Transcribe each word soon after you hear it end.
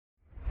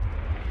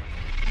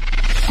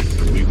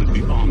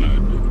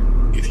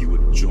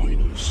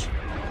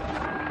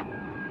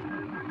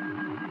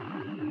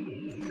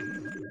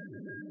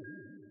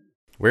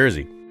Where is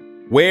he?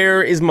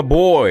 Where is my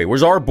boy?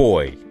 Where's our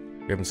boy?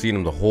 We haven't seen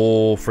him the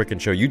whole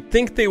freaking show. You'd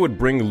think they would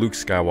bring Luke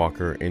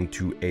Skywalker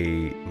into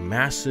a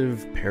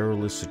massive,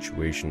 perilous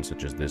situation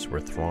such as this,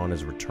 where Thrawn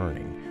is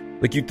returning.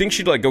 Like, you'd think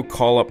she'd, like, go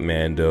call up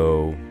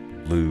Mando,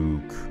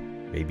 Luke,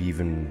 maybe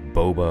even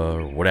Boba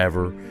or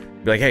whatever.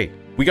 Be like, hey,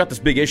 we got this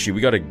big issue.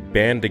 We got to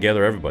band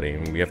together everybody,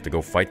 and we have to go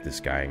fight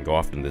this guy and go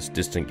off in this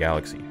distant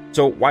galaxy.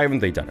 So why haven't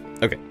they done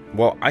it? Okay,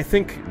 well, I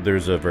think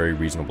there's a very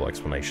reasonable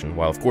explanation.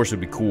 While, of course,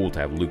 it'd be cool to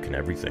have Luke and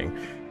everything,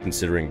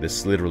 considering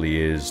this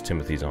literally is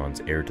Timothy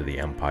Zahn's heir to the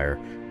Empire,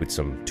 with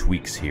some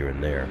tweaks here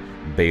and there.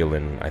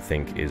 Balin, I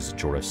think, is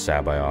Jorah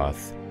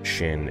Sabaoth.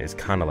 Shin is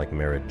kind of like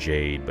Mara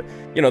Jade, but,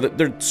 you know,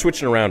 they're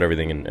switching around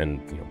everything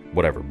and you know,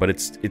 whatever. But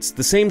it's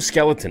the same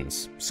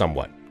skeletons,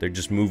 somewhat. They're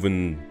just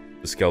moving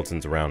the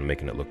skeletons around,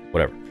 making it look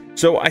whatever.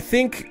 So I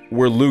think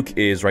where Luke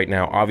is right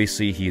now,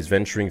 obviously he is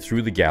venturing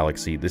through the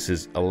galaxy. This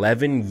is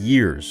 11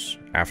 years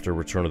after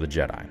Return of the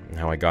Jedi. And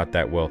how I got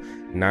that? Well,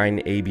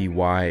 9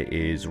 ABY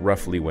is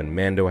roughly when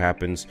Mando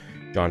happens.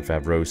 Jon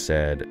Favreau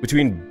said,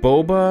 between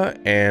Boba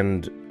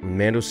and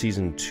Mando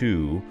Season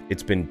 2,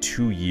 it's been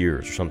 2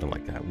 years or something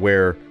like that,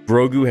 where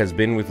Grogu has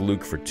been with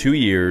Luke for 2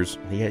 years.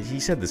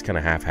 He said this kind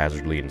of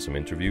haphazardly in some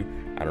interview.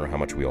 I don't know how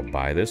much we all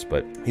buy this,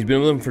 but he's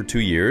been with him for 2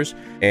 years,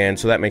 and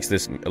so that makes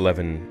this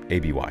 11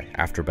 ABY,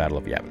 after Battle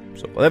of Yavin.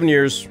 So 11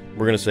 years,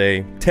 we're going to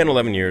say 10,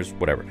 11 years,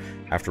 whatever,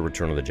 after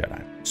Return of the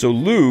Jedi. So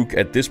Luke,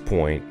 at this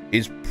point,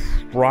 is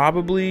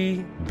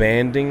probably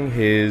banding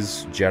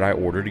his Jedi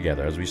Order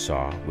together, as we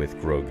saw with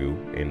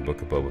Grogu in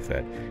Book of Boba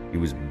Fett. He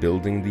was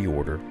building the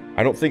Order.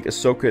 I don't think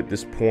Ahsoka at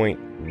this point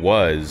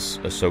was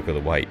Ahsoka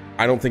the White.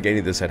 I don't think any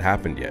of this had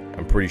happened yet.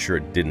 I'm pretty sure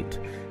it didn't.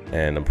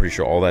 And I'm pretty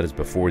sure all that is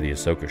before the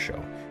Ahsoka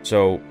show.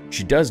 So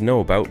she does know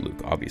about Luke,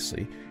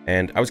 obviously.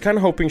 And I was kind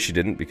of hoping she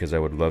didn't, because I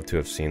would love to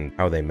have seen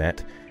how they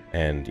met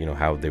and, you know,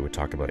 how they would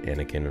talk about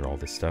Anakin and all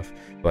this stuff.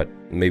 But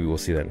maybe we'll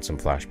see that in some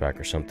flashback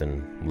or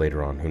something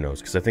later on. Who knows?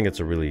 Because I think it's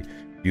a really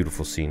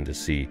beautiful scene to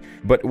see.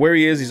 But where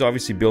he is, he's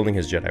obviously building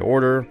his Jedi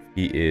Order.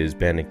 He is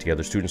banding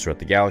together students throughout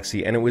the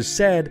galaxy. And it was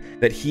said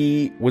that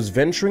he was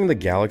venturing the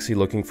galaxy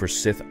looking for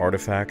Sith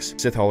artifacts,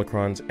 Sith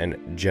holocrons, and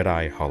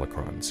Jedi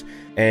holocrons.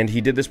 And he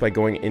did this by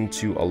going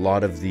into a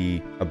lot of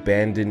the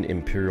abandoned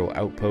Imperial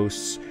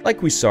outposts,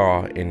 like we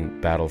saw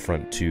in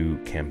Battlefront 2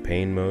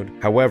 campaign mode.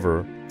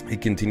 However, he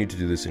continued to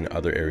do this in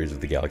other areas of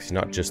the galaxy,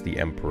 not just the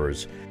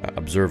Emperor's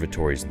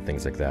observatories and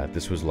things like that.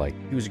 This was like,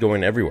 he was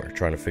going everywhere,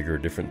 trying to figure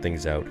different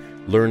things out,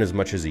 learn as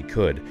much as he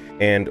could.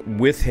 And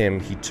with him,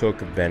 he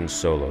took Ben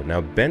Solo. Now,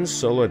 Ben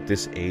Solo at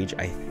this age,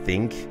 I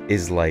think,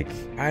 is like,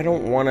 I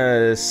don't want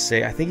to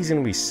say, I think he's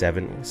going to be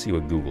 7. Let's see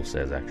what Google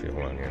says, actually.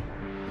 Hold on here.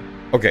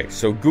 Okay,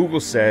 so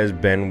Google says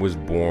Ben was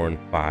born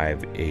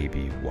 5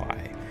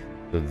 ABY.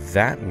 So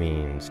that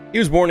means he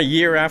was born a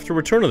year after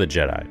Return of the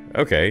Jedi.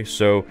 Okay,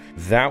 so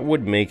that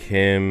would make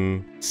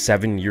him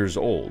 7 years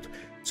old.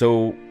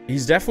 So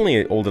he's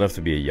definitely old enough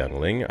to be a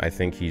youngling. I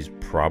think he's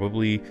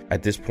probably,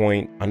 at this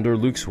point, under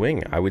Luke's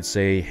wing. I would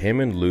say him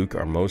and Luke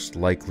are most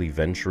likely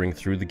venturing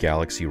through the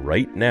galaxy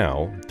right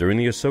now, during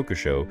the Ahsoka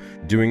show,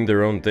 doing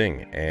their own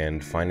thing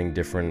and finding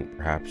different,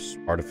 perhaps,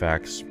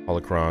 artifacts,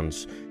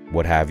 holocrons,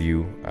 what have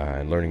you,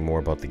 and learning more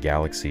about the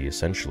galaxy,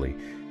 essentially.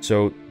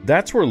 So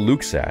that's where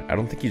Luke's at. I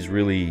don't think he's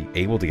really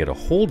able to get a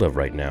hold of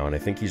right now, and I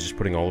think he's just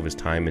putting all of his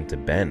time into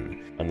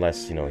Ben.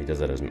 Unless, you know, he does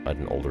that at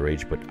an older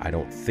age, but I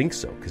don't think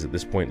so, because at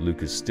this point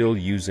Luke is still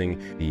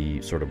using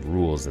the sort of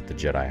rules that the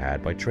Jedi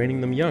had by training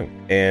them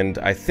young. And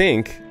I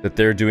think that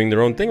they're doing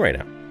their own thing right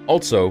now.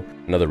 Also,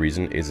 another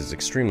reason is it's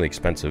extremely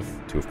expensive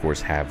to, of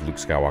course, have Luke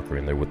Skywalker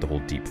in there with the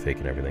whole deep fake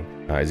and everything.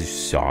 As you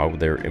saw,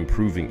 they're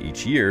improving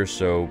each year,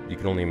 so you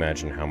can only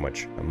imagine how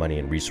much money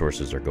and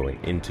resources are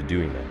going into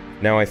doing that.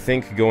 Now, I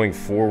think going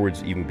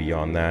forwards, even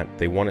beyond that,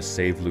 they want to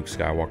save Luke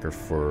Skywalker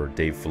for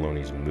Dave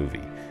Filoni's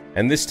movie.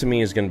 And this, to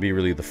me, is going to be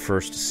really the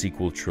first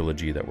sequel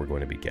trilogy that we're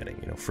going to be getting.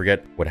 You know,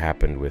 forget what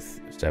happened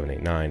with 7,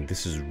 8, 9.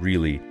 This is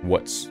really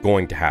what's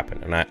going to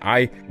happen. And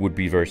I would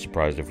be very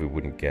surprised if we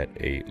wouldn't get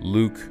a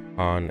Luke,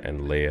 Han, and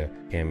Leia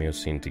cameo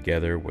scene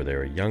together where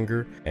they're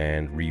younger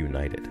and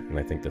reunited. And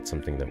I think that's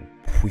something that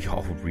we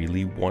all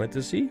really wanted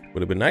to see.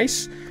 Would have been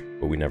nice,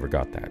 but we never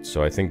got that.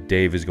 So I think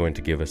Dave is going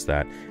to give us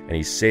that, and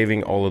he's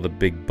saving all of the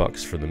big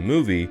bucks for the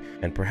movie,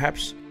 and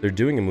perhaps they're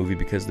doing a movie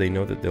because they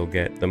know that they'll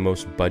get the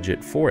most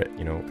budget for it,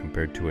 you know,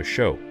 compared to a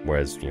show.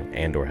 Whereas, you know,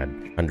 Andor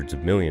had hundreds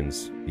of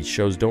millions. These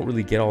shows don't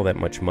really get all that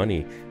much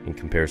money in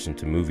comparison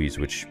to movies,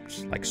 which,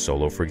 like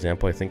Solo, for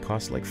example, I think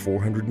cost like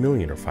 400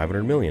 million or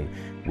 500 million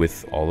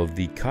with all of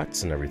the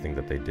cuts and everything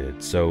that they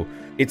did. So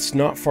it's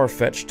not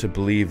far-fetched to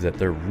believe that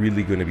they're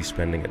really going to be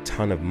spending a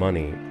ton of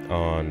money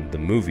on the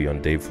movie,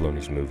 on Dave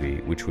Filoni's movie,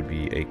 which would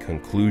be a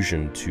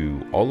conclusion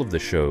to all of the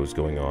shows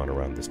going on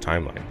around this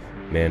timeline.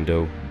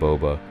 Mando,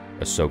 Boba,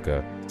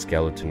 Ahsoka,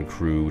 Skeleton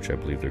Crew, which I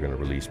believe they're going to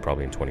release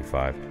probably in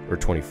 25 or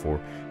 24,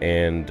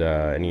 and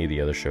any of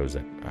the other shows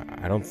that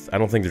I don't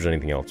think there's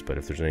anything else, but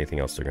if there's anything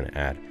else they're going to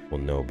add,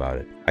 we'll know about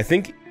it. I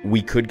think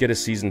we could get a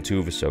season 2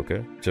 of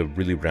Ahsoka to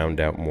really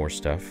round out more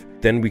stuff.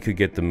 Then we could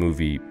get the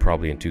movie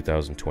probably in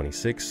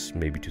 2026,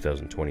 maybe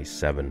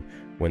 2027,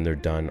 when they're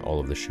done all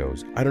of the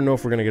shows. I don't know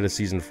if we're going to get a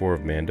season 4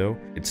 of Mando.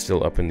 It's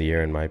still up in the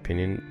air in my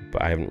opinion,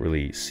 but I haven't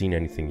really seen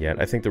anything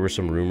yet. I think there were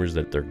some rumors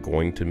that they're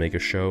going to make a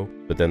show,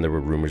 but then there were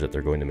rumors that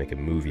they're going to make a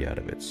movie out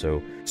of it.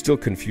 So still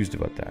confused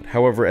about that.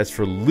 However, as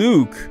for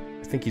Luke,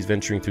 I think he's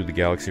venturing through the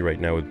galaxy right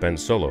now with Ben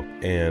Solo.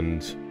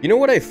 And you know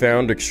what I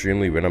found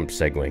extremely when I'm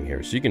segueing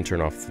here, so you can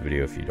turn off the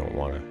video if you don't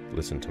want to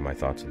listen to my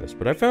thoughts on this,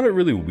 but I found it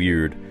really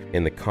weird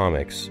in the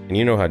comics, and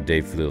you know how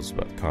Dave feels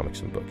about comics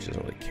and books, he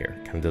doesn't really care,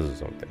 kind of does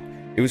his own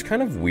thing. It was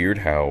kind of weird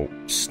how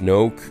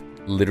Snoke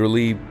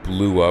literally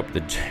blew up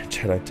the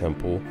Jedi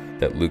Temple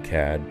that Luke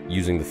had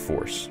using the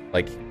Force.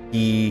 Like,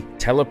 he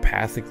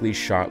telepathically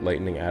shot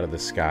lightning out of the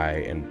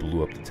sky and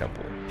blew up the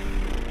temple.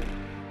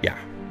 Yeah,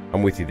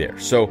 I'm with you there.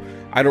 So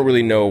I don't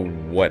really know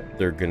what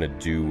they're going to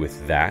do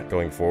with that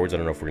going forwards. I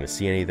don't know if we're going to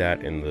see any of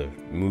that in the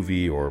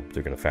movie or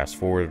they're going to fast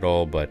forward it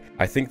all, but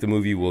I think the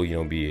movie will, you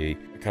know, be a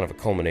kind of a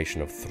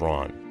culmination of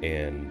Thrawn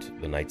and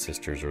the Night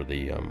Sisters, or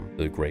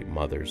the Great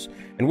Mothers,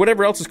 and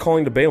whatever else is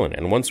calling to Balin.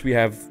 And once we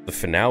have the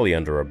finale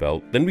under our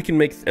belt, then we can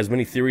make as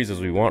many theories as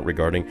we want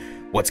regarding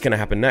what's going to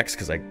happen next,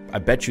 because I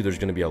bet you there's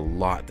going to be a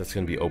lot that's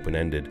going to be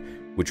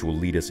open-ended, which will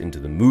lead us into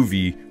the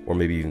movie or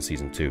maybe even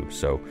season 2.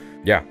 So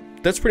yeah,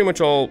 that's pretty much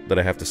all that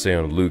I have to say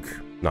on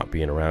Luke not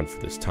being around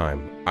for this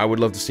time. I would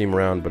love to see him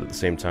around, but at the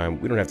same time,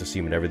 we don't have to see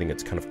him in everything.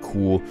 It's kind of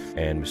cool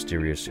and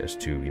mysterious as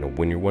to, you know,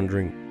 when you're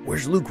wondering,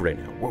 where's Luke right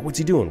now? What's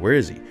he doing? Where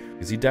is he?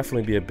 Because he'd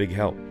definitely be a big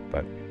help.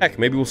 But heck,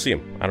 maybe we'll see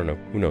him. I don't know.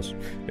 Who knows?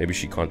 Maybe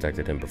she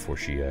contacted him before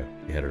she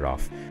headed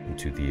off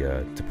into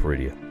the to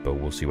Peridia. But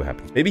we'll see what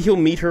happens. Maybe he'll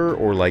meet her,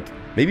 or like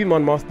maybe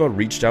Mon Mothma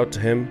reached out to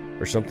him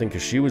or something,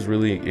 because she was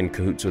really in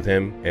cahoots with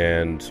him.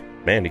 And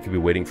man, he could be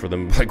waiting for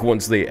them like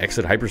once they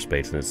exit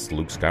hyperspace and it's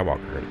Luke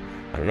Skywalker. And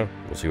I don't know.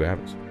 We'll see what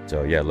happens.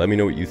 So yeah, let me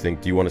know what you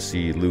think. Do you want to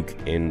see Luke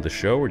in the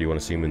show, or do you want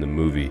to see him in the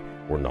movie,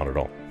 or not at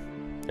all?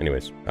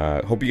 Anyways,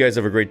 hope you guys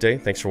have a great day.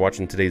 Thanks for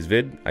watching today's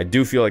vid. I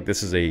do feel like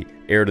this is a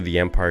Heir to the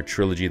Empire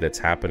trilogy that's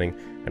happening,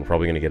 and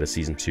probably going to get a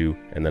season 2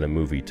 and then a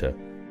movie to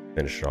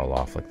finish it all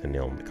off, like the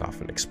nail in the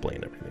coffin,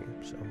 explain everything.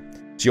 So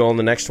see you all in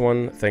the next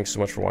one. Thanks so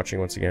much for watching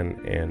once again,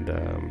 and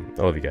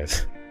I love you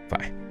guys.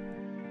 Bye.